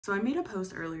So I made a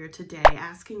post earlier today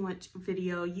asking which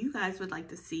video you guys would like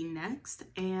to see next,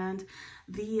 and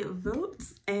the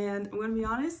votes, and I'm gonna be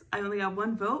honest, I only got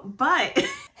one vote, but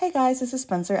hey guys, this is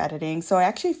Spencer editing. So I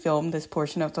actually filmed this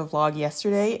portion of the vlog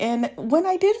yesterday, and when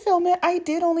I did film it, I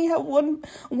did only have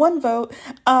one vote.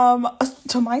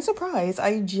 To my surprise,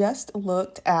 I just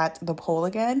looked at the poll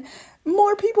again.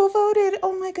 More people voted.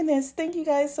 Oh my goodness. Thank you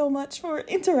guys so much for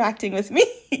interacting with me.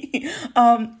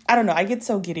 I don't know. I get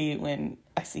so giddy when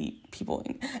I see people.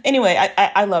 Anyway,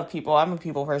 I love people. I'm a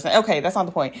people person. Okay, that's not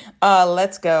the point.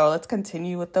 Let's go. Let's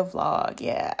continue with the vlog.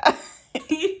 Yeah.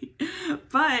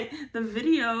 But the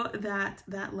video that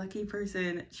lucky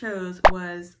person chose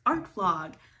was art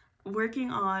vlog,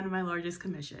 working on my largest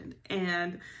commission.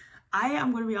 And I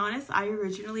am going to be honest, I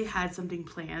originally had something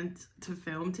planned to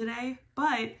film today,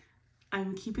 but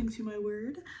I'm keeping to my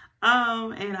word,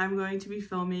 and I'm going to be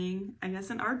filming, I guess,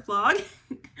 an art vlog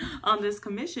on this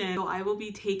commission. So I will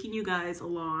be taking you guys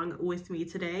along with me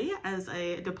today as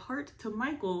I depart to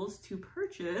Michael's to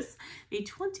purchase a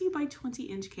 20 by 20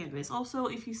 inch canvas. Also,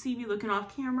 if you see me looking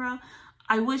off camera,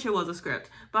 I wish it was a script,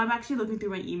 but I'm actually looking through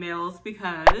my emails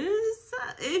because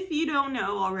if you don't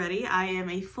know already, I am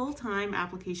a full-time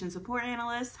application support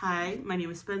analyst. Hi, my name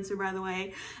is Spencer, by the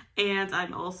way, and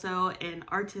I'm also an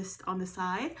artist on the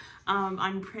side.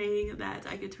 I'm praying that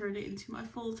I could turn it into my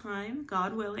full-time,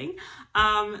 God willing.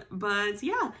 But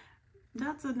yeah,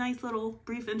 that's a nice little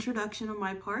brief introduction on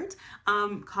my part.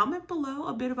 Comment below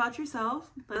a bit about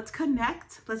yourself. Let's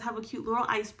connect. Let's have a cute little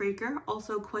icebreaker.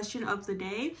 Also, question of the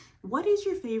day. What is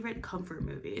your favorite comfort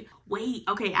movie? Wait,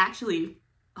 okay, actually,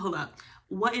 hold up.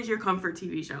 What is your comfort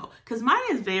TV show? Because mine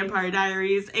is Vampire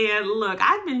Diaries. And look,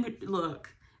 I've been thinking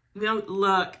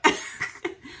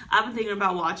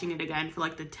about watching it again for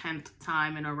like the 10th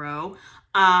time in a row.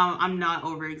 I'm not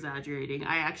over exaggerating.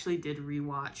 I actually did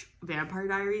rewatch Vampire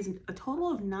Diaries a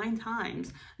total of 9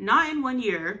 times. Not in 1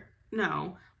 year,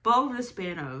 no, but over the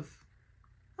span of,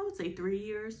 I would say 3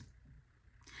 years.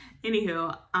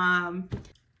 Anywho,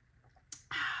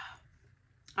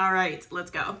 all right,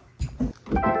 let's go.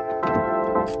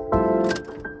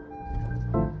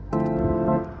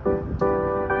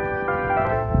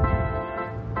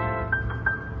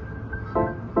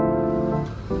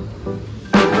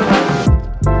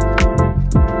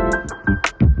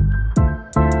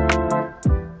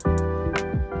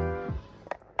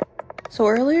 So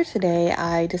earlier today,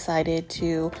 I decided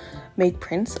to make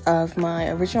prints of my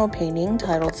original painting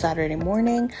titled Saturday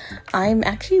Morning. I'm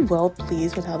actually well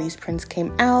pleased with how these prints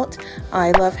came out.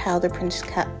 I love how the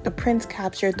prints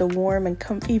captured the warm and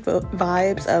comfy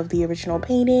vibes of the original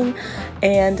painting.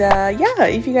 And yeah,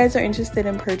 if you guys are interested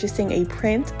in purchasing a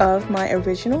print of my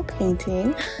original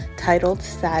painting titled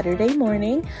Saturday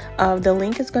Morning, the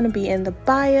link is going to be in the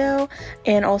bio,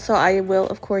 and also I will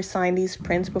of course sign these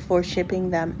prints before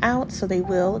shipping them out, so they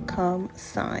will come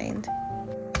signed.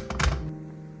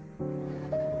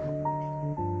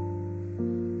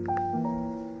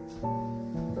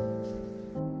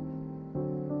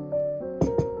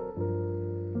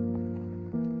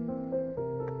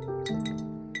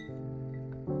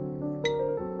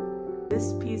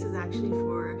 This piece is actually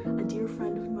for a dear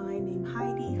friend of mine named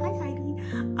Heidi. Hi Heidi.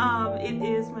 It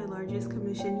is my largest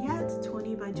commission yet,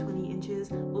 20 by 20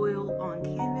 inches oil on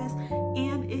canvas,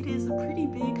 and it is a pretty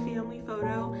big family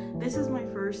photo. This is my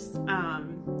first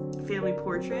family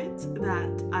portrait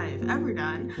that I've ever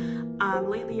done.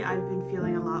 Lately I've been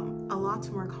feeling a lot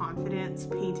more confidence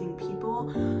painting people.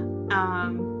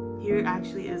 Here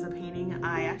actually is a painting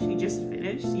I actually just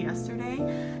finished yesterday,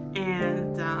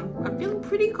 and I'm feeling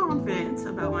pretty confident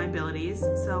about my abilities,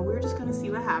 so we're just gonna see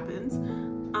what happens.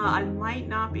 I might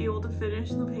not be able to finish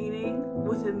the painting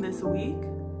within this week.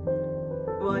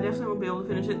 Well, I definitely won't be able to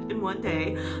finish it in 1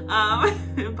 day,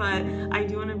 but I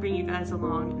do want to bring you guys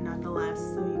along nonetheless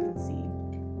so you can see.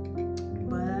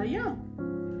 But yeah.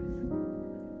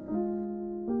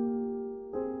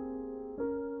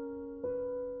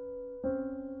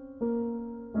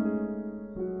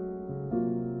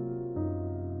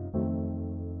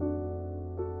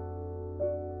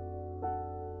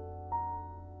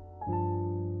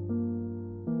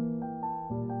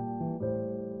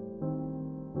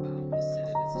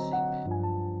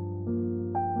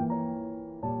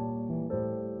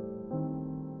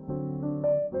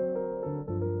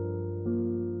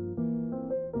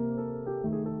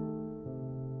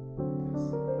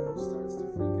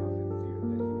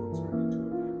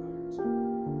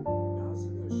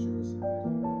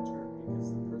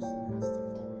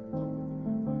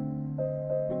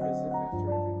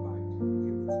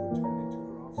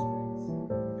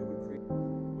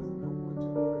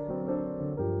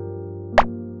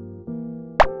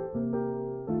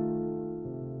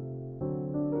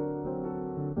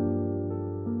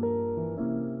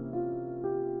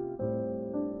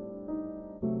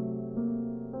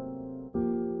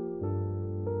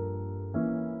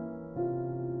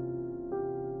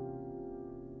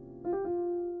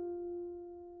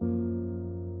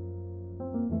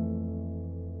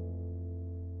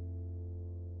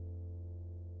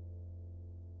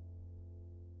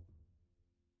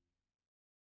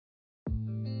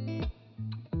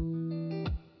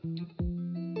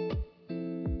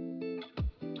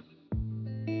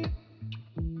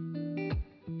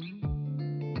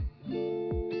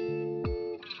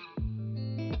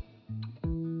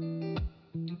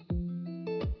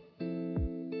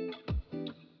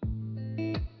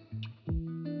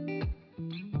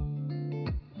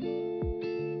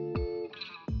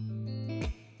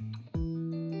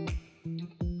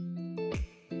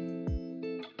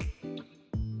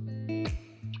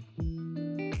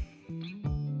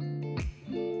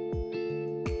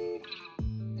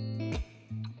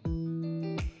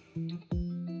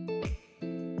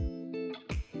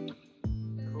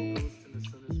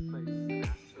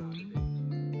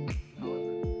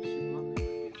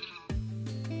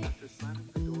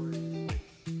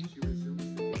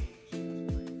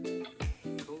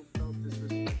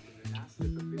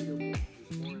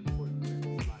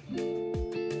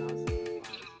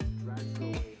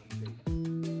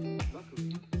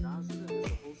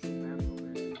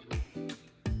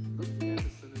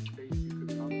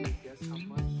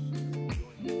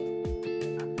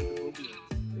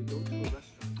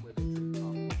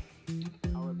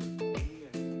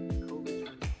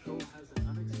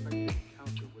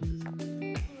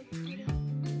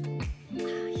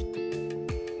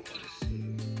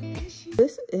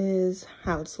 this is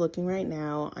how it's looking right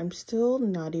now. I'm still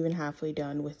not even halfway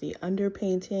done with the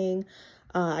underpainting.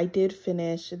 I did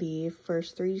finish the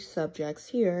first 3 subjects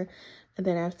here, and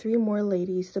then I have 3 more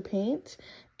ladies to paint,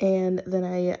 and then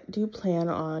I do plan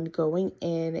on going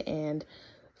in and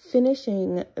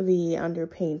finishing the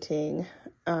underpainting,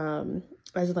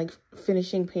 as in like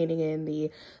finishing painting in the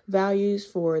values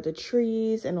for the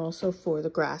trees and also for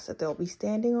the grass that they'll be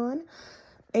standing on.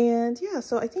 And yeah,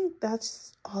 so I think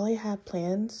that's all I have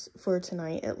plans for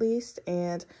tonight at least,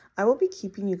 and I will be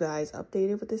keeping you guys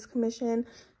updated with this commission.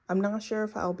 I'm not sure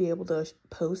if I'll be able to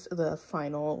post the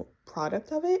final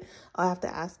product of it. I'll have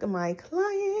to ask my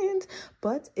client,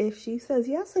 but if she says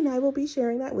yes, then I will be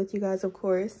sharing that with you guys, of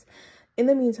course. In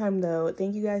the meantime though,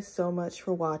 thank you guys so much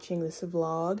for watching this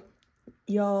vlog.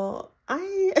 Y'all,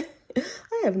 I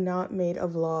have not made a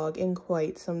vlog in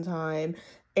quite some time,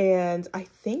 and I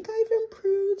think I've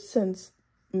improved since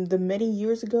the many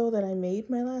years ago that I made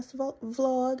my last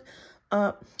vlog.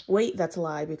 Wait, that's a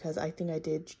lie, because I think I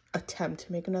did attempt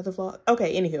to make another vlog.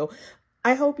 Okay, anywho,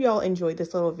 I hope y'all enjoyed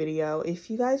this little video. If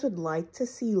you guys would like to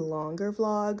see longer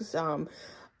vlogs,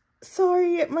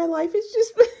 sorry, my life is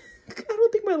just I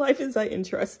don't think my life is that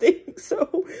interesting.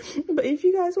 So, but if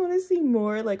you guys want to see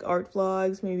more like art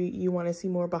vlogs, maybe you want to see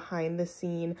more behind the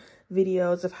scene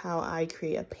videos of how I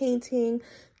create a painting,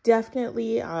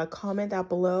 definitely comment down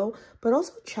below. But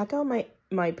also check out my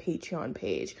Patreon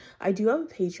page. I do have a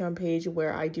Patreon page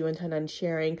where I do intend on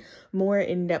sharing more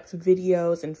in-depth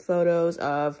videos and photos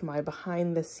of my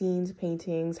behind the scenes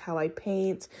paintings, how I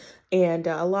paint, and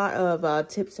a lot of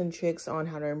tips and tricks on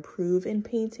how to improve in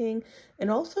painting, and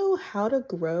also how to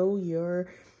grow your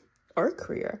art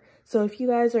career. So if you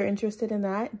guys are interested in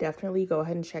that, definitely go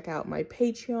ahead and check out my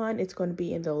Patreon. It's going to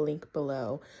be in the link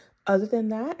below. Other than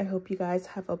that, I hope you guys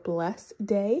have a blessed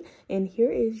day. And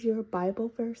here is your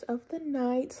Bible verse of the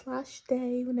night /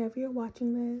 day whenever you're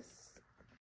watching this.